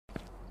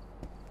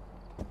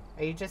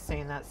Are you just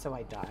saying that so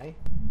I die?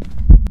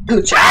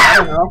 I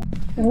don't know.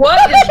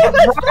 What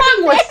is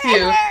wrong with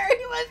you?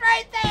 He was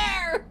right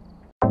there!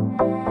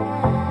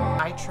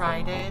 I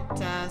tried it,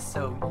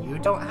 so you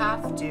don't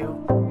have to. You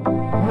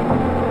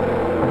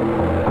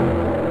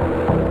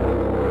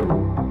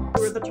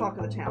were the talk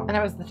of the town. And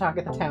I was the talk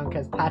of the town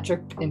because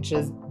Patrick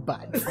pinches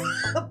butts.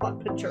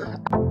 Butt pincher.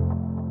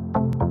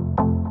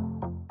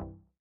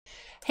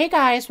 Hey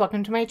guys,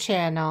 welcome to my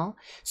channel.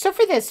 So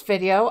for this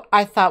video,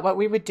 I thought what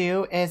we would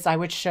do is I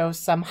would show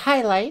some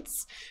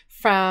highlights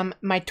from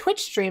my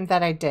Twitch stream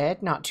that I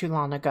did not too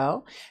long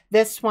ago.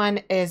 This one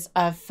is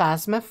of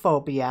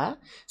Phasmophobia.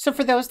 So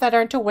for those that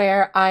aren't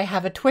aware, I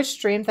have a Twitch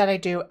stream that I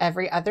do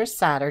every other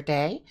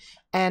Saturday,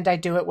 and I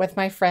do it with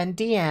my friend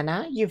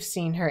Deanna. You've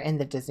seen her in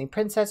the Disney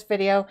Princess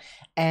video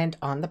and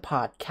on the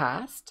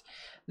podcast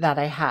that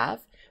I have.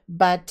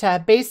 But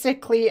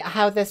basically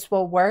how this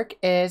will work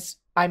is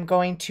I'm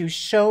going to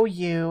show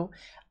you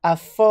a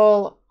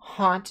full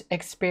haunt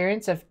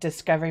experience of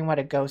discovering what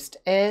a ghost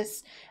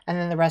is, and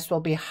then the rest will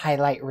be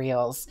highlight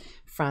reels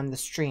from the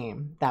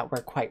stream that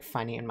were quite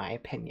funny in my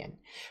opinion.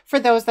 For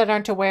those that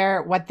aren't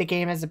aware what the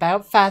game is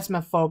about,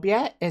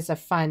 Phasmophobia is a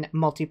fun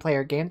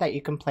multiplayer game that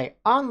you can play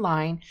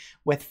online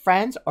with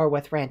friends or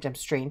with random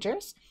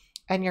strangers.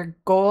 And your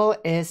goal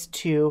is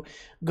to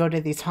go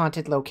to these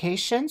haunted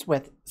locations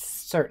with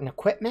certain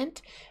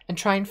equipment and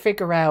try and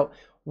figure out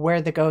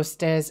where the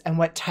ghost is and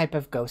what type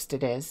of ghost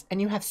it is.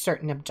 And you have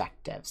certain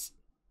objectives.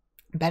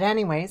 But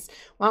anyways,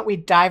 why don't we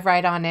dive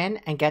right on in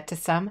and get to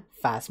some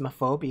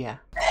Phasmophobia.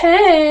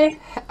 Hey.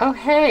 Oh,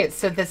 hey.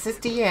 So this is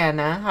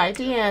Deanna. Hi,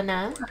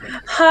 Deanna.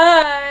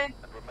 Hi.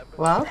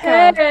 Welcome.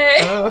 Hey.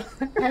 Oh,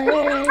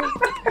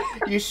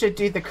 hey. You should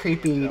do the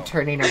creepy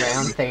turning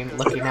around thing,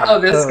 looking up. Oh,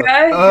 this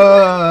guy?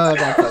 Oh,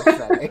 that's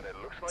upsetting.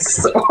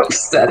 So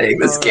upsetting,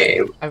 this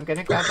game. I'm going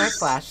to grab my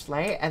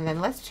flashlight, and then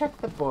let's check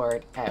the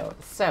board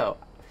out. So,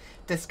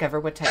 discover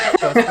what type of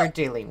ghost we're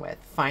dealing with.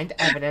 Find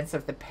evidence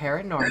of the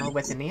paranormal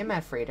with an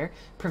EMF reader.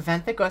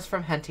 Prevent the ghost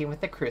from hunting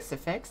with a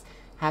crucifix.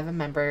 Have a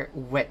member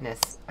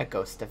witness a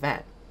ghost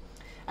event.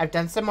 I've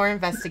done some more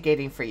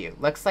investigating for you.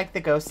 Looks like the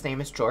ghost's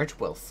name is George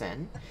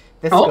Wilson.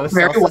 This ghost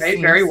very also white,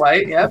 seems, very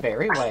white, yep.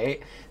 Very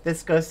white.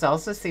 This ghost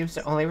also seems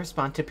to only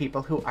respond to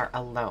people who are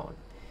alone.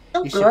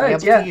 Oh, you should be able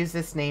to use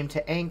this name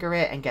to anger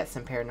it and get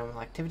some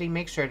paranormal activity.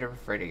 Make sure to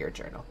refer to your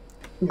journal.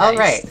 Nice. All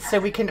right, so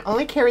we can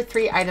only carry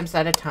 3 items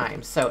at a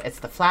time. So it's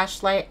the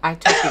flashlight, I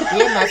took the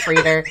EMF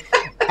reader,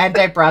 and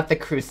I brought the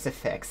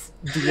crucifix.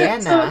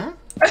 Deanna.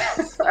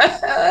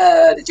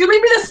 Did you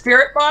leave me the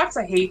spirit box?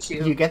 I hate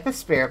you. You get the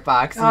spirit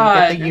box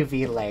and you get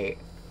the UV light.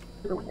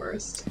 You're the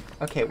worst.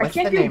 Okay, what's I the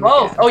can't name do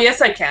both. again? Oh,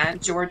 yes, I can.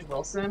 George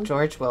Wilson.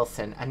 George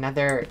Wilson,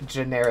 another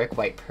generic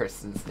white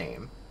person's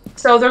name.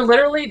 So they're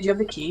literally, do you have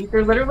the key?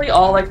 They're literally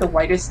all like the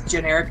whitest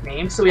generic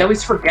names, so we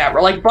always forget.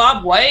 We're like,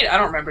 Bob White? I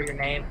don't remember your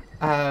name.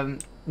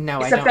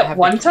 No, Except I don't that have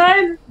one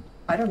time?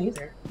 I don't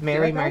either.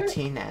 Mary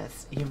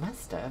Martinez. You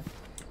must have.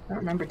 I don't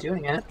remember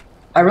doing it.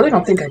 I really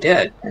don't think I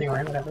did.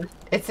 Anyway, whatever.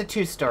 It's a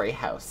 2-story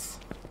house.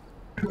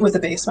 With a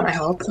basement, I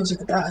hope. Those are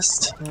the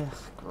best. Ugh,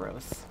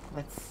 gross.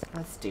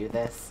 Let's do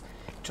this.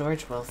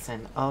 George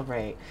Wilson. All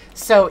right.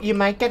 So you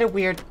might get a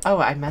weird... Oh,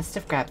 I must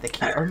have grabbed the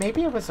key. Or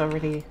maybe it was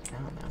already...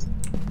 I don't know.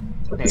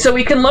 So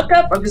we can look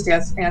up... I'm just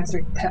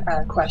answering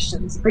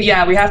questions. But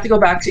yeah, we have to go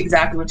back to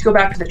exactly... We have to go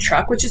back to the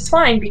truck, which is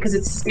fine because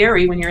it's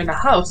scary when you're in the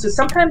house. So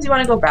sometimes you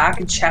want to go back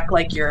and check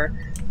like your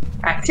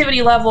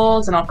activity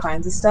levels and all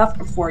kinds of stuff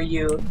before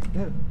you...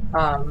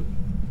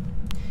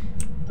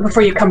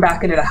 before you come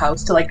back into the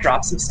house to like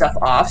drop some stuff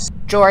off.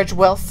 George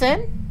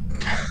Wilson?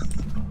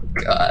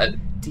 God.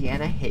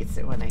 Deanna hates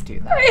it when I do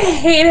that. I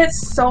hate it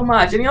so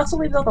much. And he also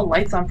leaves all the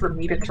lights on for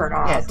me to turn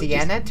off.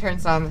 Yeah, Deanna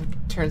turns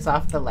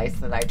off the lights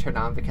that I turn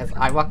on because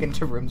I walk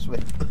into rooms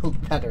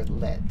that are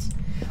lit.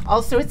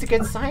 Also, it's a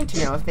good sign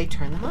to know if they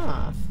turn them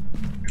off.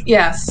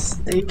 Yes,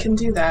 they can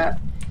do that.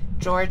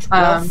 George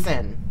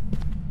Wilson.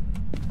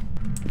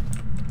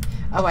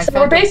 Oh, I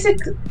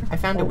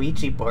found a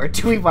Ouija board.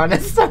 Do we want to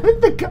summon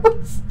the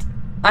ghost?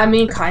 I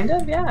mean, kind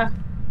of, yeah.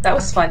 That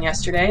was fun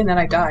yesterday, and then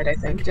I died, I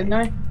think, didn't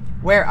I?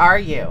 Where are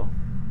you?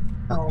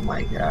 Oh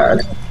my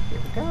god. Here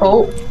we go.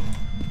 Oh.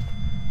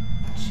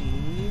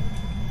 G.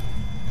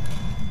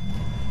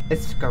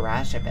 It's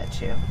garage, I bet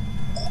you.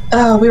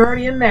 Oh, we were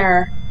already in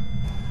there.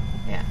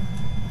 Yeah.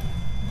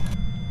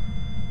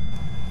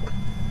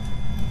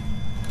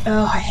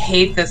 Oh, I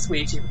hate this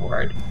Ouija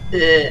board.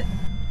 Ugh.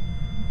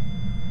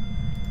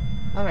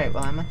 Alright,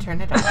 well, I'm gonna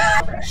turn it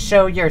off. Okay.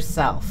 Show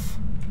yourself.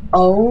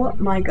 Oh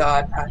my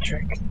god,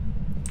 Patrick.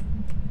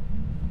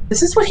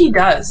 This is what he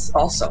does,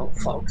 also,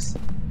 folks.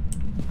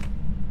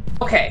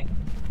 Okay.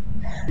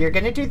 You're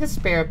gonna do the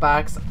spirit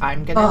box.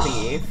 I'm gonna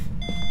leave.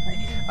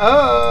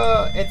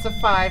 Oh, it's a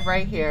 5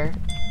 right here.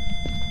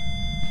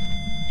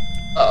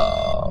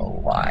 Oh,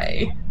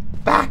 why?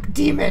 Back,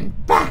 demon!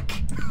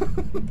 Back!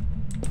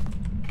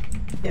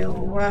 Ew.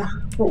 What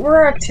were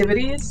our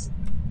activities?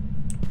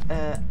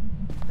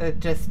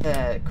 Just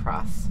the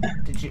cross.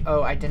 Did you?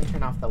 Oh, I didn't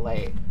turn off the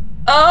light.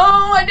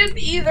 Oh, I didn't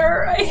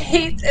either. I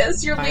hate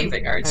this. You're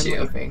leaving, aren't I'm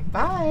you? leaving.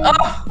 Bye.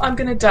 Oh, I'm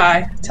gonna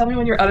die. Tell me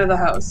when you're out of the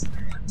house.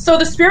 So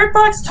the spirit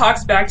box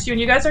talks back to you, and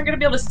you guys aren't gonna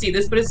be able to see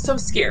this, but it's so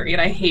scary,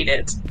 and I hate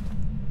it.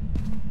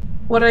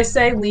 What did I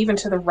say? Leave and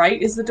to the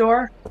right is the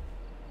door?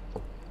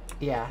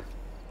 Yeah.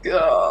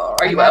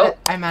 Are you out?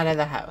 I'm out of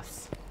the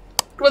house.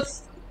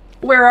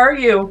 Where are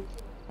you?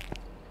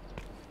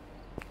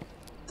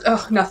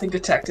 Oh, nothing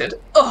detected.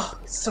 Oh,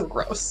 so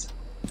gross.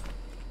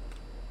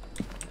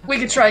 We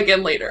can try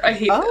again later. I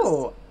hate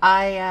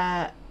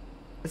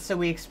this. So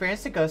we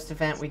experienced a ghost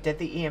event. We did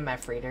the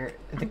EMF reader.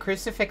 The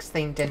crucifix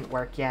thing didn't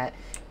work yet.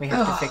 We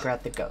have to figure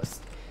out the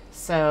ghost.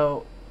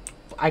 So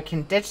I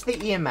can ditch the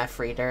EMF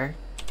reader.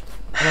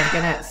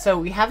 And so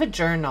we have a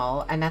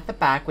journal, and at the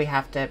back we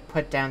have to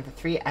put down the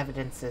 3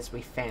 evidences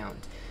we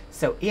found.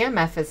 So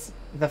EMF is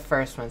the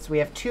first one. So we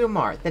have 2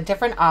 more. The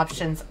different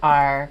options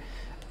are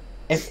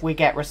if we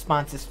get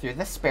responses through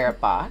the spirit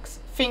box,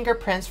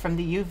 fingerprints from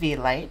the UV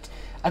light,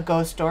 a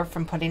ghost door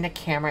from putting a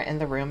camera in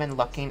the room and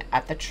looking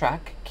at the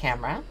truck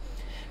camera,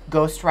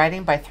 ghost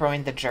writing by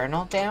throwing the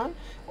journal down,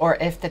 or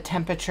if the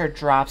temperature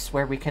drops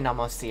where we can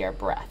almost see our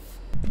breath.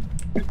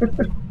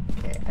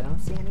 Okay, I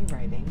don't see any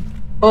writing.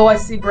 Oh, I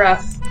see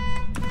breath.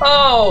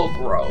 Oh,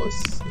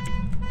 gross.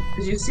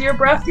 Did you see your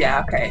breath?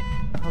 Yeah, okay.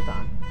 Hold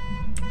on.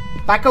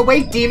 Back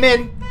away,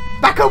 demon!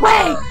 Back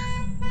away!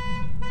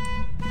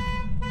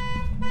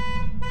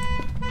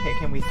 Okay,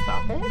 can we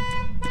stop it?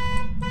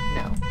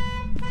 No.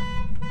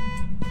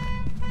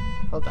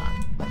 Hold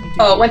on. Let me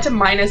do it went to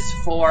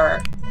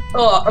 -4.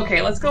 Oh,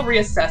 okay, let's go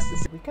reassess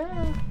this. We go.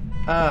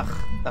 Ugh,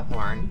 the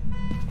horn.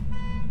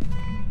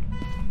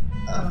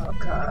 Oh,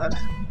 God.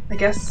 I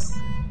guess...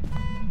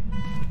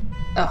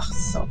 Ugh,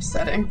 so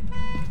upsetting.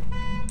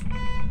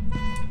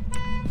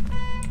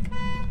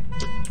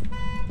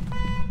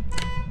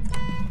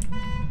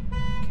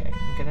 Okay,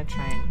 I'm gonna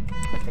try and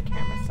put the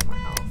camera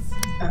somewhere else.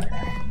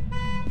 Okay.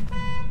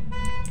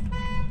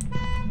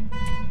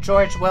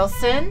 George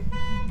Wilson?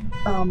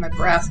 Oh, my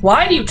breath.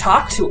 Why do you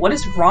talk to it? What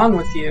is wrong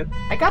with you?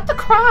 I got the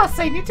cross.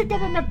 I need to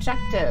get an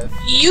objective.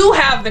 You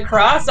have the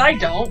cross. I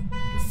don't.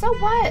 So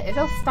what?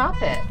 It'll stop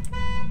it.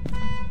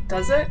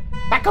 Does it?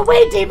 Back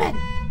away, demon!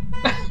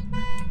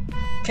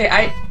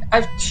 Okay,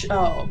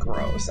 oh,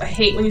 gross. I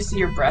hate when you see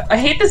your breath. I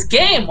hate this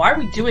game. Why are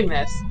we doing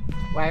this?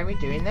 Why are we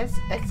doing this?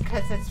 It's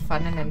because it's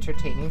fun and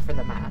entertaining for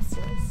the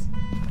masses.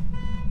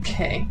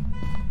 Okay.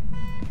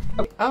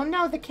 Oh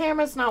no, the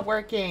camera's not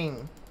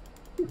working.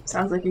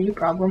 Sounds like a you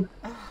problem.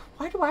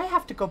 Why do I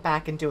have to go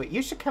back and do it?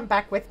 You should come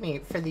back with me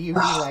for the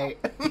UV light.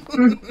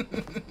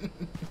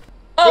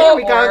 There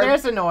we go.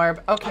 There's an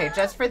orb. Okay,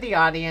 just for the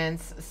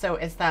audience. So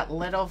it's that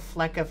little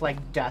fleck of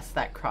like dust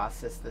that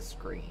crosses the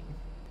screen.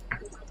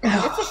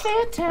 It's a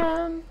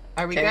phantom.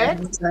 Are we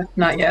good?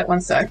 Not yet.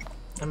 One sec.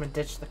 I'm gonna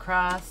ditch the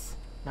cross.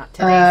 Not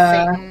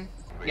today, Satan.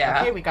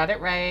 Yeah. Okay, we got it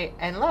right.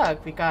 And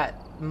look, we got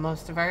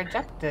most of our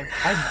objectives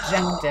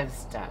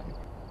done.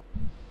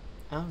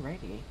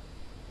 Alrighty.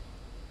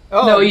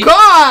 Oh no,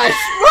 gosh!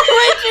 Why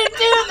would you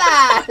do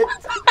that?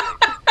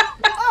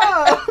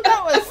 Oh,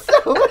 that was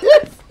so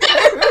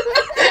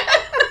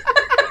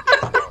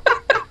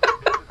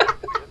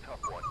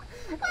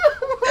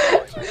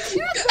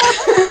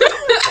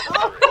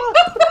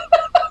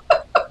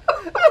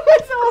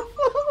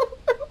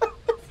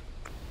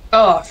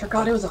Oh, I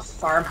forgot it was a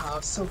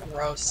farmhouse. So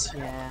gross.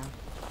 Yeah.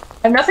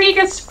 I have nothing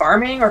against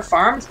farming or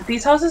farms, but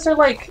these houses are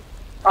like,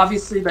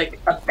 obviously like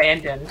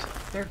abandoned.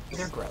 They're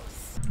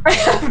gross. I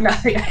have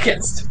nothing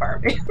against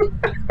farming.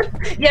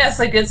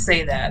 Yes, I did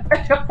say that.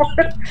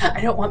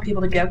 I don't want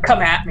people to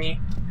come at me.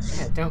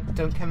 Yeah,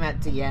 don't come at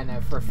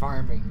Deanna for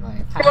farming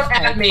life. Don't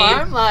at me.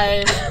 Farm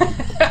life.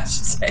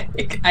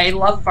 Hashtag, I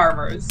love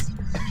farmers.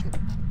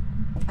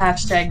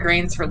 Hashtag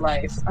grains for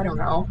life. I don't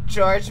know.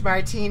 George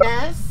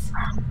Martinez.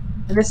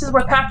 And this is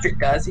what Patrick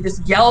does. He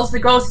just yells the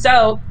ghosts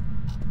out,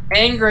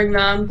 angering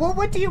them. Well,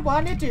 what do you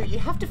want to do? You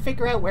have to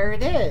figure out where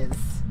it is.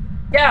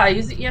 Yeah, I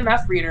use the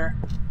EMF reader.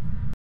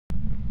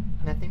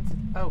 Nothing's...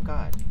 Oh,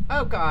 God.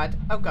 Oh, God.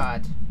 Oh,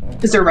 God.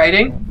 Is there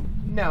writing?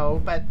 No,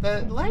 but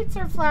the lights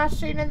are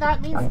flashing, and that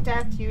means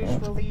death,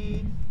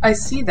 usually. I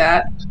see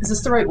that. Is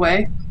this the right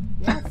way?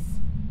 Yes.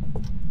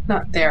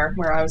 Not there,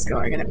 where I was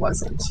going, and it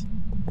wasn't.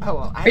 Oh,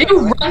 well, Are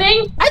you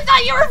running? I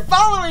thought you were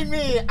following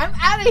me! I'm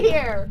out of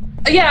here!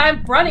 Yeah,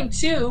 I'm running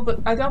too, but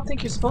I don't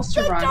think you're supposed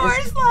to run. The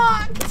door's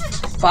locked!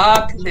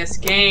 Fuck this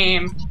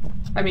game.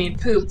 I mean,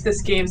 poop,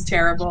 this game's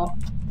terrible.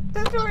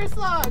 The door's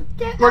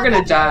locked. We're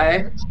gonna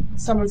die.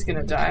 Someone's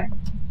gonna die.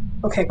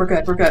 Okay, we're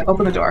good, we're good.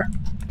 Open the door.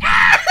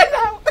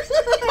 No!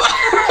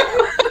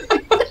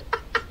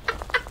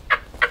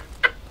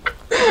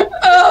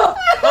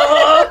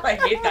 Oh, I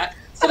hate that.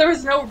 So there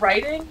was no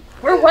writing?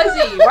 Where was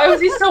he? Why was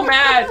he so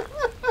mad?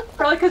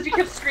 Probably because you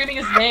kept screaming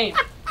his name.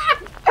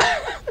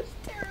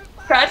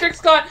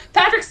 Patrick's gone.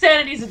 Patrick's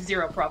sanity's at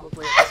 0,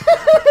 probably.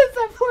 It's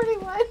at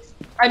 41.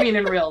 I mean,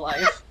 in real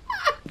life.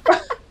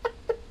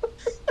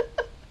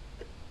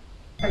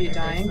 Are you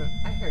dying?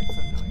 I heard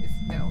some noise.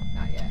 No,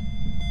 not yet.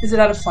 Is it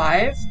out of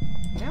 5?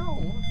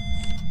 No.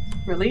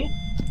 Really?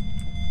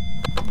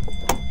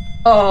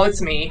 Oh,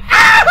 it's me.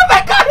 Ah, oh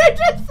my god, I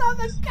just saw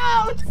the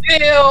ghost!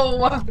 Ew!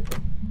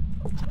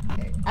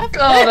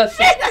 Oh, that's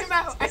I'm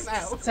out.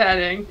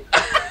 upsetting.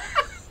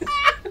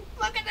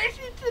 Look at her,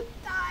 she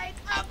just died.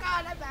 Oh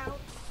god,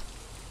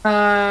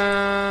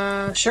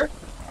 I'm out. Sure.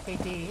 Hey,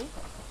 D.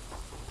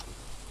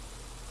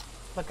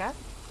 Look up.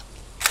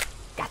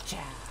 Gotcha.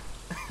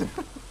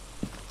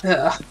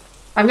 Ugh.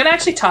 I'm gonna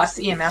actually toss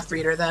the EMF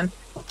reader then.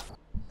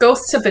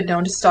 Ghosts have been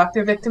known to stalk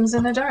their victims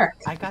in the dark.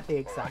 I got the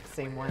exact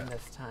same one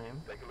this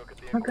time.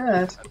 Oh,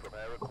 good.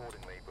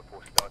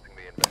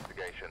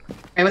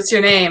 Hey, what's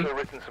your name?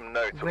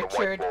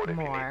 Richard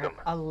Moore,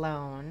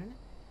 alone.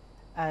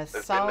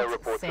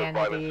 Salt,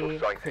 sanity,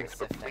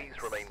 crucifix.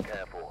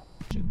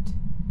 Shoot.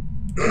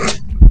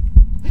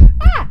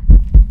 Ah!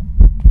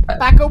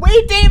 Back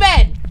away,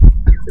 demon!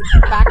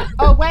 Back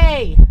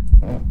away!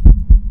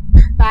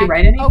 Back You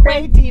write anything?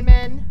 away,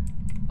 demon!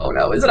 Oh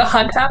no, is it a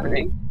hunt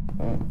happening?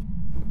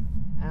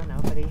 I don't know,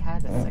 but he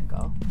had a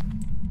sickle.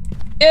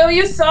 Ew,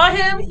 you saw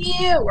him?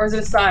 Ew! Or is it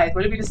a scythe?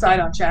 What did we decide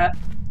on, chat?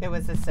 It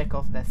was a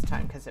sickle this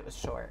time because it was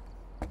short.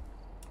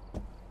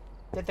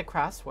 Did the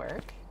cross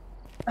work?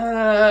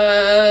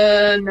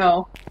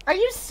 No. Are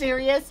you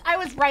serious? I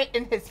was right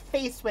in his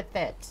face with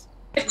it.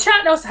 If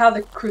chat knows how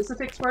the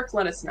crucifix works,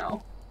 let us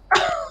know.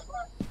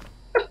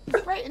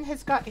 He's right in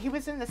his gut. He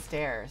was in the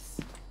stairs.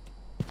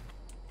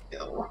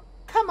 Ew.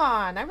 Come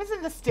on, I was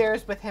in the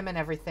stairs with him and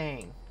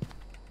everything.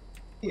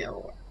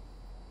 Ew.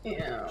 Ew.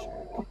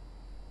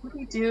 What do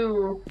we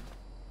do?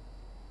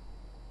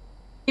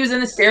 He was in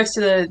the stairs to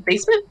the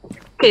basement?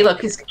 Okay,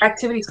 look, his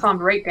activity's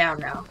calmed right down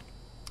now.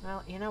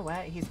 Well, you know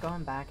what? He's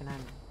going back and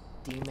I'm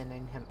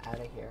demoning him out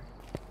of here.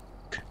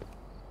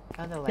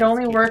 Oh, the lights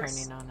only keep works-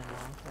 turning on and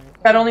off.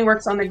 Right? That only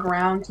works on the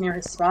ground near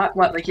his spot.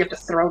 What, like you have to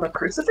throw the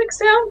crucifix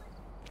down?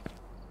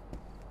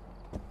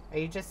 Are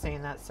you just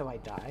saying that so I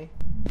die?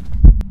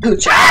 Ooh,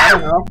 chat, I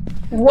don't know.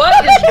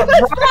 What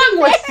is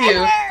wrong with you?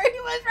 He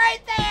was right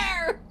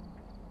there!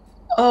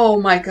 Oh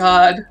my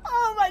god.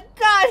 Oh my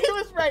god, he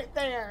was right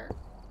there!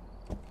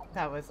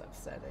 That was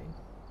upsetting.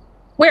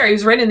 Where? He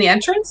was right in the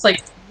entrance?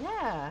 Like,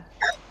 Yeah.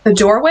 the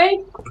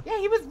doorway? Yeah,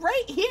 he was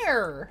right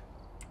here!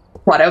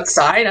 What,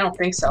 outside? I don't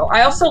think so.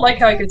 I also like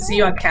how I can see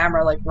you on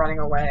camera, like, running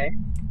away.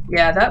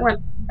 Yeah, that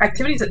went...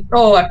 Activities at...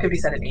 Oh,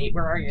 activities at an 8.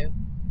 Where are you?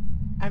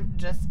 I'm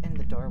just in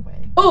the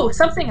doorway. Oh,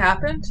 something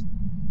happened.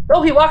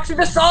 Oh, he walked through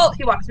the salt!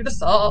 He walked through the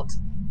salt!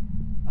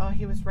 Oh,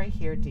 he was right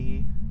here,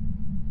 D.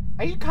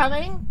 Are you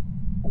coming?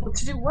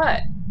 To do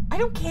what? I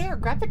don't care.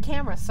 Grab the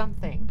camera,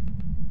 something.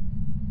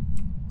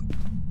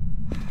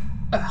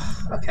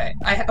 Ugh, okay.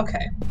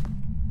 Okay.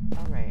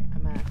 Alright,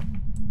 I'm at...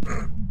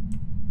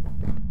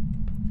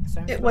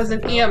 So I'm It was an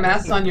supposed to go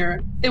EMS here. on your...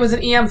 It was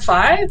an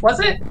EM5? Was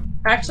it?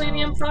 Actually an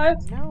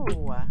EM5? No.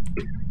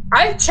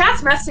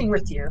 Chat's messing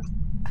with you.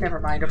 Never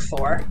mind, a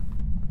 4.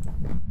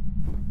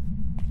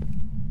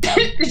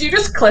 Did you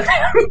just clip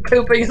him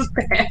pooping his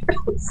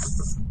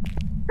pants?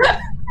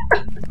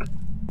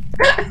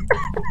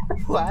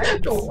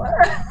 What? What?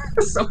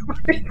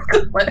 Somebody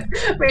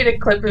made a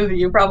clip of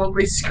you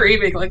probably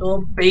screaming like a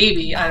little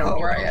baby. I don't know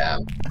where I am.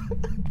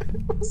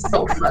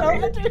 So I funny.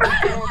 don't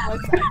understand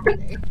what's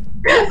happening.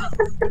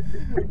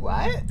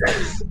 What?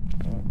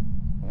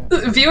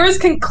 Viewers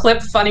can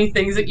clip funny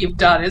things that you've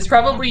done. It's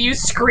probably you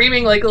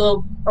screaming like a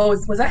little... Oh,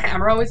 was that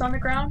hammer always on the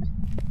ground?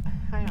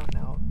 I don't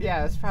know.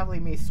 Yeah, it's probably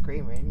me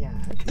screaming, yeah.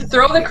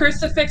 Throw the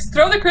crucifix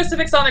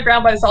on the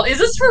ground by the salt. Is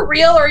this for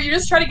real or are you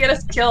just trying to get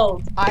us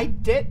killed? I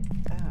did...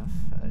 Oh,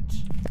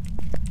 fudge.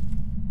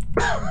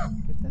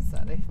 Get this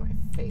out of my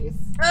face.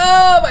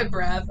 Oh, my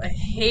breath. I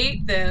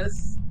hate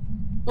this.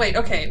 Wait,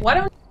 okay, why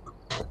don't...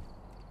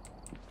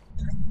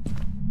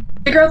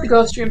 Figure out the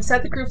ghost room,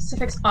 set the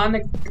crucifix on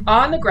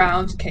the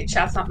ground. Okay,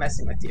 chat's not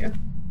messing with you.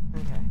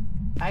 Okay.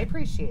 I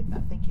appreciate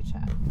that. Thank you,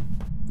 chat.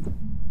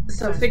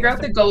 So figure out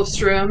the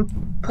ghost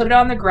room, put it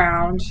on the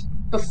ground.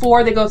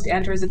 Before the ghost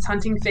enters its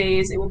hunting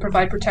phase, it will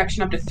provide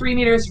protection up to 3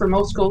 meters for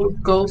most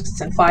ghosts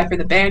and 5 for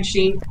the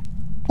banshee.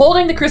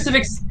 Holding the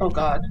crucifix... Oh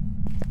god.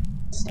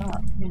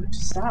 Stop.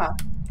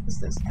 Stop. What is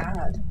this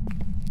ad?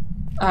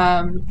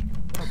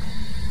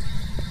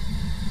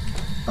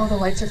 Oh, the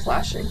lights are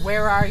flashing.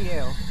 Where are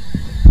you?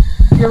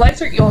 Your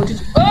lights are... Oh, did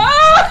you...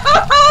 Oh!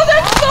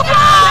 That's so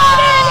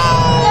upsetting!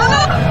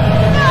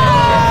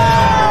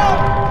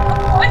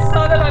 I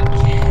saw that on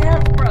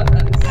camera.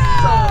 That is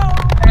so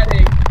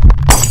upsetting.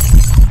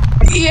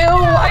 Ew,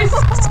 I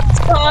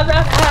saw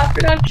that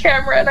happen on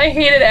camera and I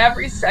hated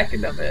every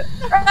second of it.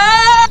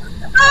 Ah!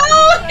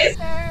 Oh, it's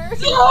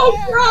so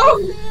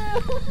gross!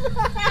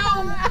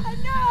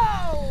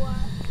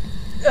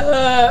 No!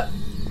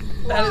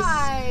 That is...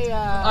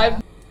 Why?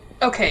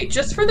 Okay,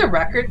 just for the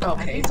record...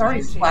 Okay, it's already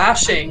behind you.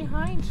 flashing. I'm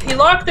behind you. He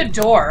locked the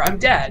door. I'm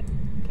dead.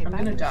 Okay, I'm bye,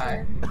 gonna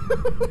die.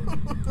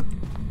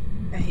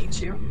 I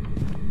hate you.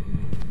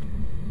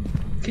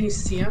 Can you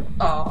see him?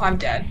 Oh, I'm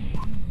dead.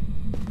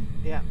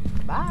 Yeah.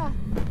 Bye.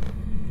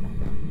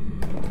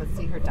 Let's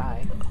see her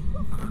die.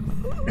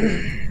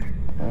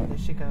 There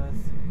she goes.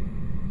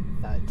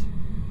 Thud.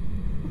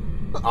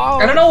 Oh,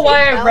 I don't know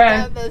why I fell ran.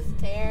 down the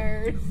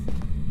stairs.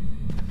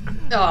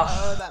 Oh,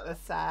 Oh. that was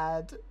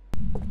sad.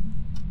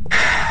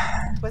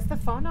 Was the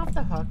phone off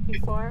the hook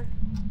before?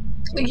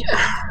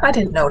 Yeah, I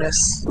didn't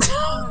notice.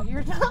 Oh,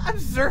 you're not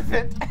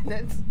observant, and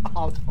it's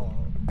awful.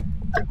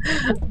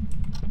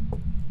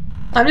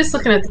 I'm just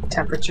looking at the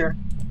temperature.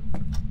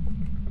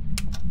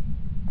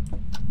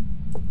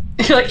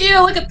 You're like, ew,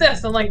 look at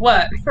this. I'm like,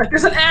 what?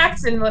 There's an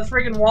axe in the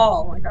friggin'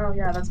 wall. I'm like, oh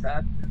yeah, that's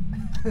bad.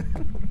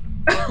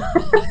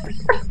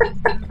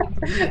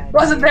 Yeah,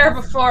 Wasn't there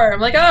before.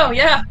 I'm like, oh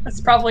yeah, that's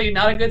probably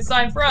not a good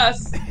sign for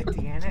us.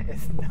 Deanna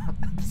is not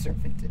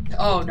observant.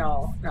 Oh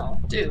no,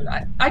 dude.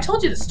 I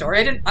told you the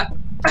story. It's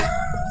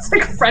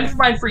like a friend of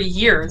mine for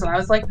years, and I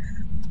was like,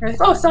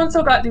 oh, so and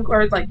so got new,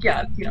 or like,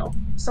 yeah, you know,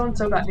 so and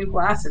so got new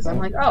glasses. I'm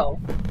like, oh,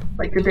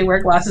 like, did they wear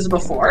glasses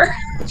before?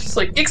 Just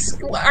like,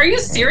 are you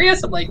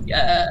serious? I'm like,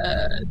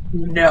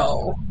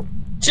 no,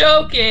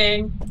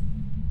 joking.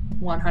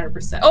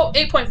 100%. Oh,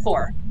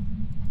 8.4.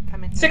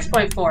 Come in here.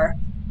 6.4.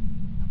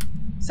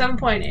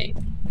 7.8.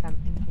 Come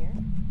in here.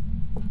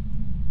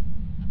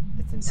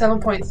 It's in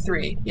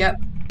 7.3. Yep.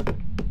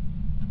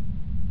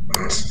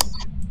 I'm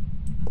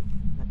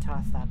gonna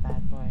toss that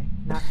bad boy.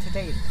 Not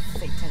today,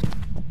 Satan.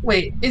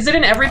 Wait, is it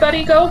an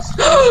everybody ghost?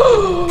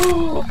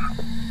 Oh,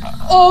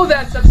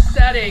 that's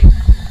upsetting.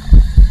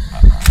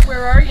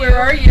 Where are you?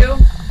 Where are you?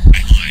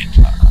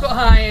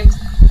 Behind.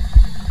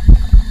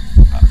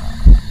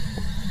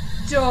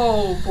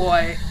 Oh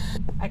boy.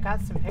 I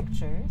got some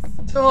pictures.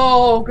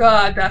 Oh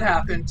god, that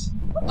happened.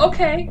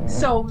 Okay,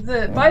 so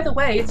by the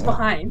way, it's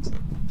behind.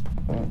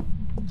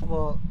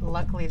 Well,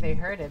 luckily they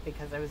heard it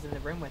because I was in the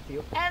room with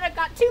you. And I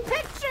got 2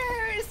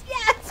 pictures!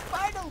 Yes,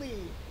 finally!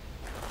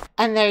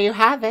 And there you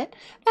have it.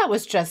 That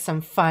was just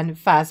some fun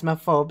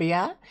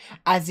Phasmophobia.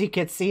 As you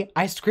can see,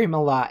 I scream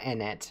a lot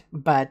in it.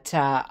 But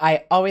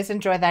I always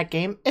enjoy that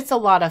game. It's a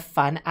lot of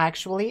fun,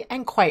 actually,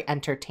 and quite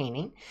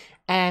entertaining.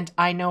 And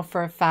I know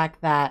for a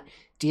fact that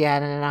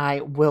Deanna and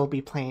I will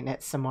be playing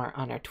it some more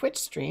on our Twitch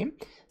stream.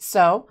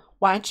 So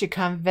why don't you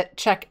come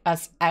check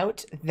us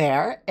out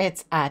there?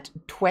 It's at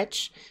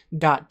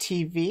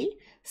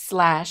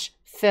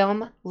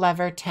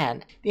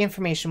twitch.tv/filmlover10. The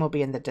information will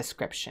be in the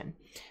description.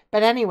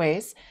 But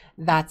anyways,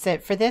 that's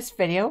it for this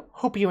video.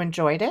 Hope you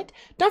enjoyed it.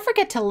 Don't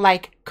forget to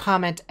like,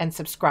 comment, and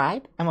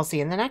subscribe, and we'll see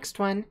you in the next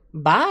one.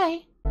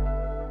 Bye!